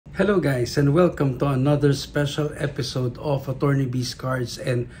Hello guys, and welcome to another special episode of Attorney B's Cards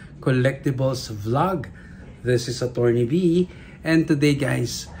and Collectibles vlog. This is Attorney B, and today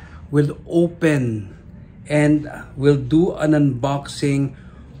guys, we'll open and we'll do an unboxing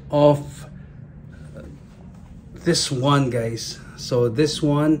of this one, guys. So this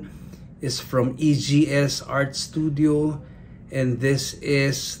one is from EGS Art Studio, and this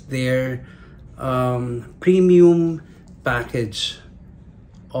is their premium package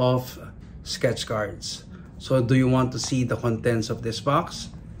of sketch cards. So do you want to see the contents of this box?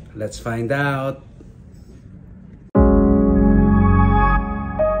 Let's find out.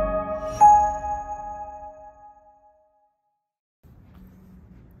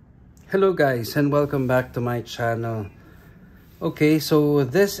 Hello guys, and welcome back to my channel. Okay, so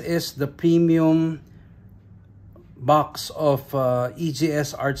this is the premium box of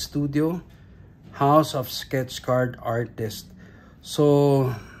EGS Art Studio, House of Sketch Card Artist.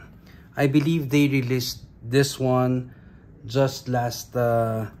 So I believe they released this one just last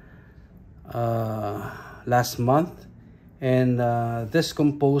month, and this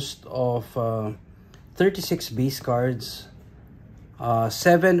composed of 36 base cards,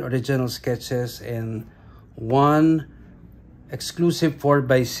 7 original sketches, and 1 exclusive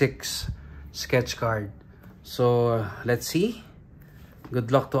 4x6 sketch card. So let's see.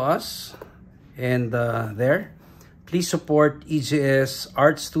 Good luck to us. And there, please support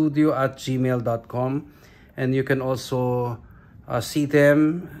egsartstudio@gmail.com, and you can also see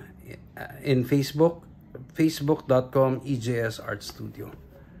them in facebook.com egsartstudio.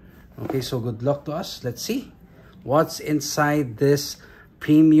 Okay, so good luck to us. Let's see what's inside this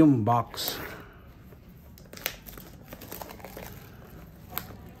premium box.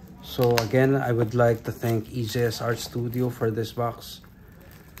 So again, I would like to thank EGS Art Studio for this box.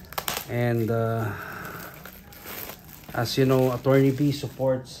 And as you know, Attorney B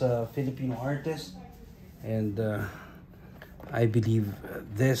supports Filipino artists, and I believe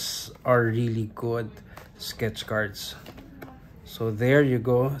these are really good sketch cards. So there you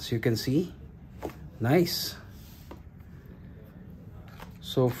go, as you can see. Nice.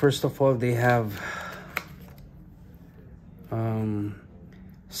 So first of all, they have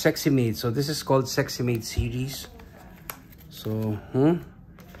Sexy Maids. So this is called Sexy Maids series. So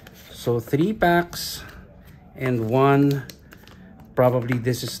so 3 packs and 1, probably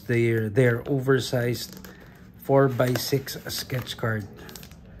this is their oversized 4x6 sketch card.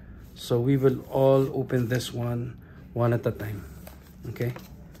 So we will all open this one at a time. Okay.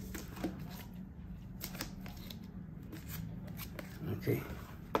 Okay.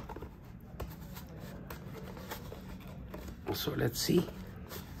 So let's see.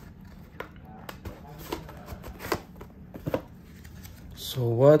 So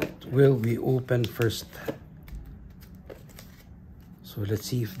what will we open first? So let's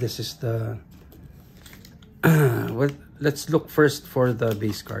see if this is the well, let's look first for the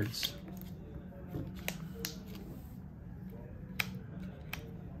base cards.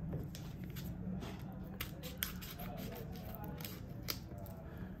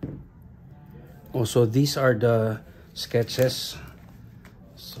 Oh, so these are the sketches.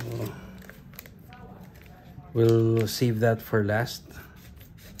 So we'll save that for last.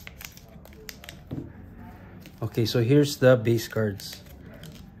 Okay, so here's the base cards.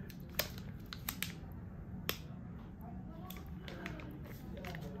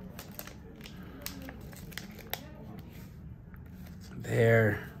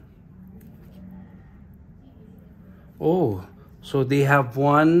 There. Oh, so they have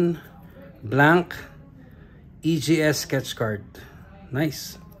 1 blank EGS sketch card.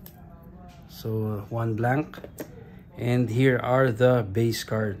 Nice. So 1 blank, and here are the base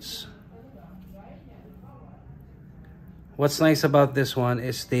cards. What's nice about this one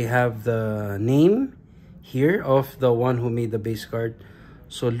is they have the name here of the one who made the base card.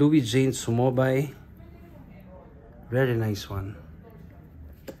 So Louis Jane Sumobay. Very nice one.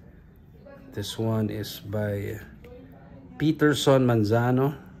 This one is by Peterson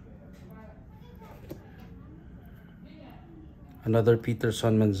Manzano. Another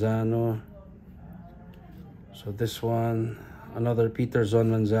Peterson Manzano. So this one, another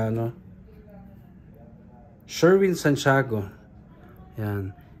Peterson Manzano. Sherwin Santiago.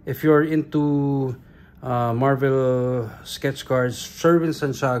 Yan. If you're into Marvel sketch cards, Sherwin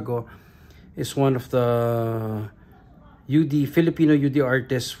Santiago is one of the Filipino UD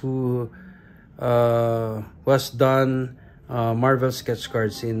artists who was done Marvel sketch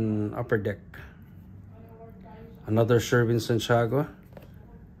cards in Upper Deck. Another Sherwin Santiago.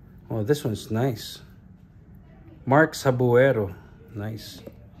 Oh, this one's nice. Mark Sabuero. Nice.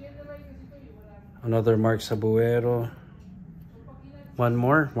 Another Mark Sabuero. One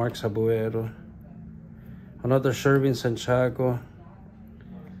more, Mark Sabuero. Another Sherwin Santiago.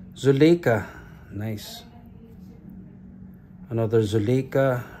 Zuleika, nice. Another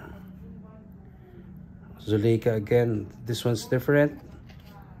Zuleika. Zuleika again, this one's different.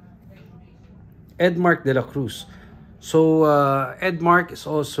 Edmark de la Cruz. So Edmark is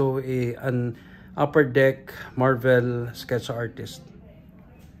also an Upper Deck Marvel sketch artist.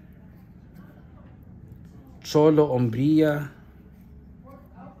 Cholo Umbria,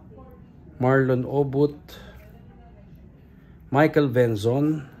 Marlon Obut, Michael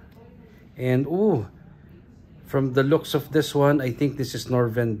Venzon, and from the looks of this one, I think this is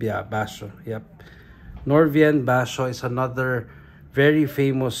Norvin Basho. Yep, Norvin Basho is another very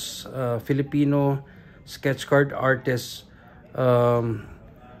famous Filipino sketch card artist.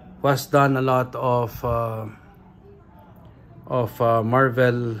 Was done a lot of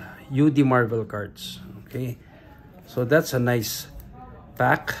Marvel UD Marvel cards. Okay, so that's a nice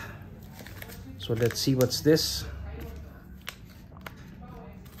pack. So let's see what's this.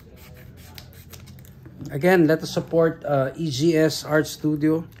 Again, let us support EGS Art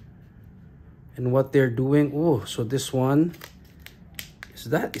Studio and what they're doing. Oh, so this one is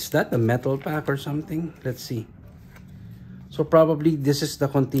that a metal pack or something? Let's see. So probably this is the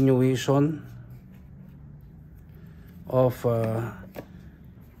continuation of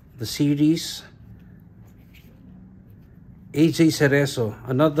the series. AJ Cerezo,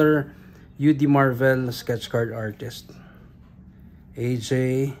 another UD Marvel sketch card artist.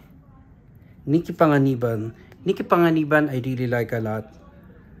 AJ. Nikki Panganiban. Nikki Panganiban, I really like a lot.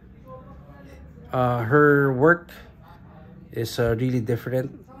 Her work is really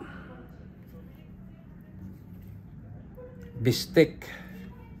different. Bistek.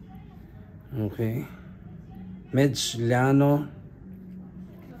 Okay. Maids Liano.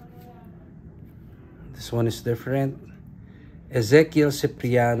 This one is different. Ezekiel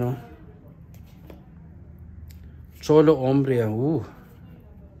Cipriano. Cholo Umbria. Ooh.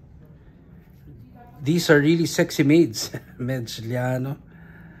 These are really sexy maids. Maids Liano.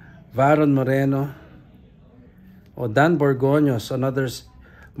 Varon Moreno. Dan Borgoños, another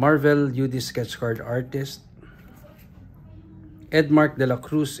Marvel UD sketch card artist. Edmark de la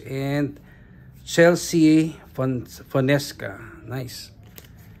Cruz and Chelsea Fonesca. Nice.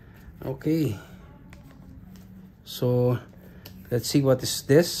 Okay. So, let's see what is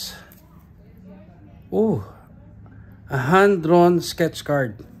this. Oh, a hand-drawn sketch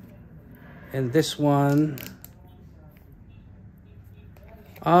card. And this one...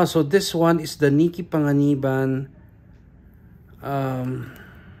 so this one is the Nikki Panganiban.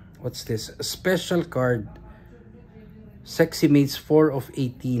 What's this? A special card. Sexy Maids 4 of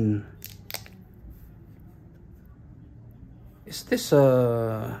 18. Is this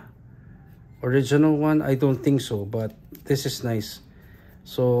a original one? I don't think so, but this is nice.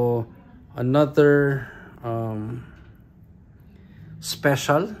 So another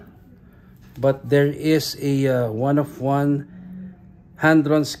special, but there is a one of one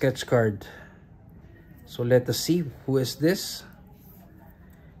hand-drawn sketch card. So let us see who is this.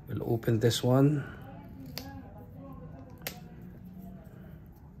 We'll open this one.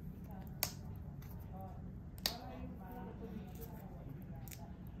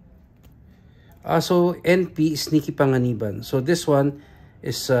 So NP is Nikki Panganiban. So this one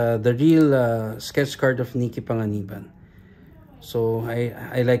is the real sketch card of Nikki Panganiban. So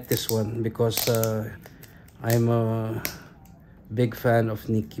I like this one because I'm a big fan of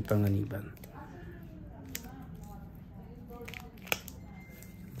Nikki Panganiban.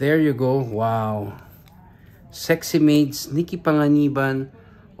 There you go. Wow. Sexy Maids, Nikki Panganiban,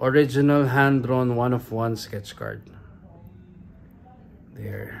 original hand-drawn one-of-one sketch card.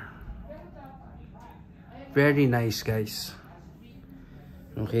 There. Very nice, guys.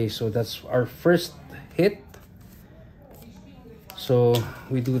 Okay, so that's our first hit. So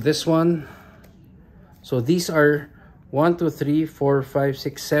we do this one. So these are 1, 2, 3, 4, 5,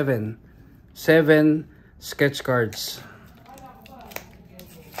 6, 7. 7 sketch cards.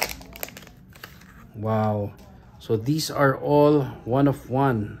 Wow. So these are all one of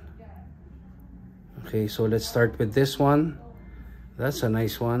one. Okay, so let's start with this one. That's a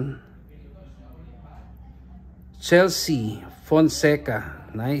nice one. Chelsea Fonseca.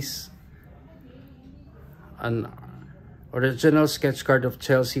 Nice. An original sketch card of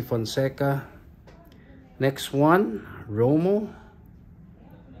Chelsea Fonseca. Next one, Romo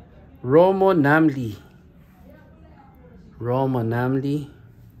Namli. Romo Namli.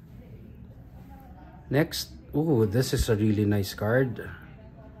 Next, ooh, this is a really nice card.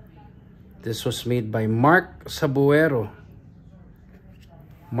 This was made by Mark Sabuero.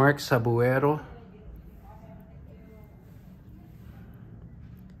 Mark Sabuero.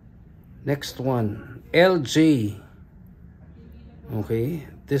 Next one, LJ. Okay,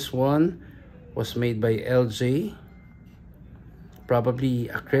 this one was made by LJ. Probably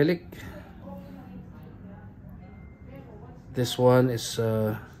acrylic. This one is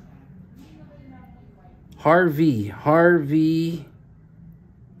Harvey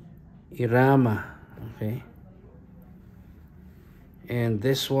Irama. Okay, and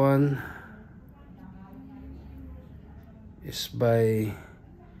this one is by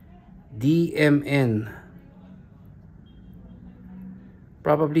DMN.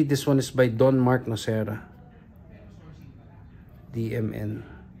 Probably this one is by Don Mark Nocera. DMN.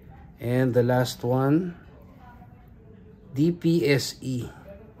 And the last one, DPSE.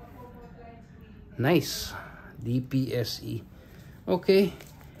 Nice. DPSE. Okay.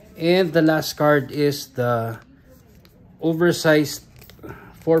 And the last card is the oversized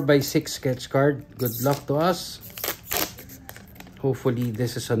 4x6 sketch card. Good luck to us. Hopefully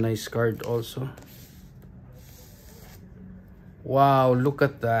this is a nice card also. Wow, look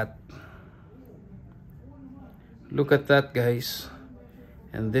at that. Look at that, guys.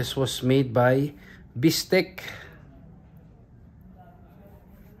 And this was made by Bistek.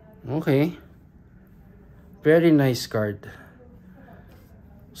 Okay. Very nice card.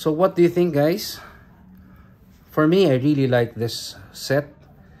 So what do you think, guys? For me, I really like this set.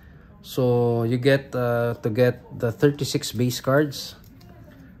 So you get to get the 36 base cards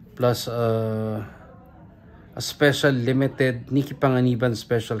plus a special limited Nikki Panganiban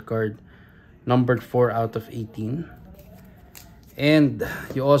special card numbered 4 out of 18, and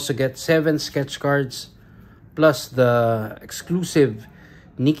you also get 7 sketch cards plus the exclusive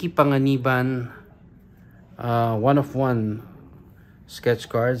Nikki Panganiban 1-of-1 sketch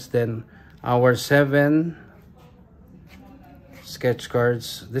cards. Then our 7 sketch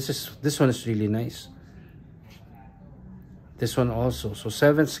cards. This one is really nice. This one also. So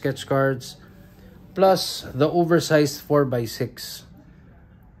 7 sketch cards plus the oversized 4x6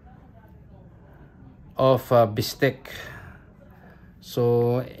 of Bistek.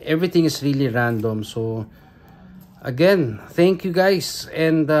 So everything is really random. So again, thank you guys,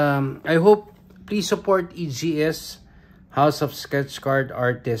 and I hope please support EGS, House of Sketch Card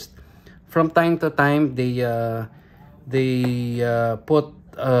Artist. From time to time they put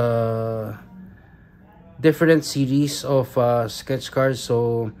different series of sketch cards,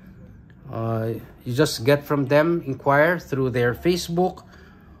 so you just get from them, inquire through their Facebook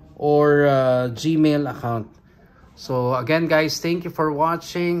or Gmail account. So again, guys, thank you for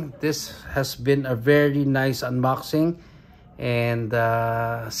watching. This has been a very nice unboxing, and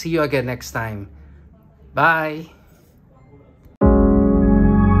see you again next time. Bye.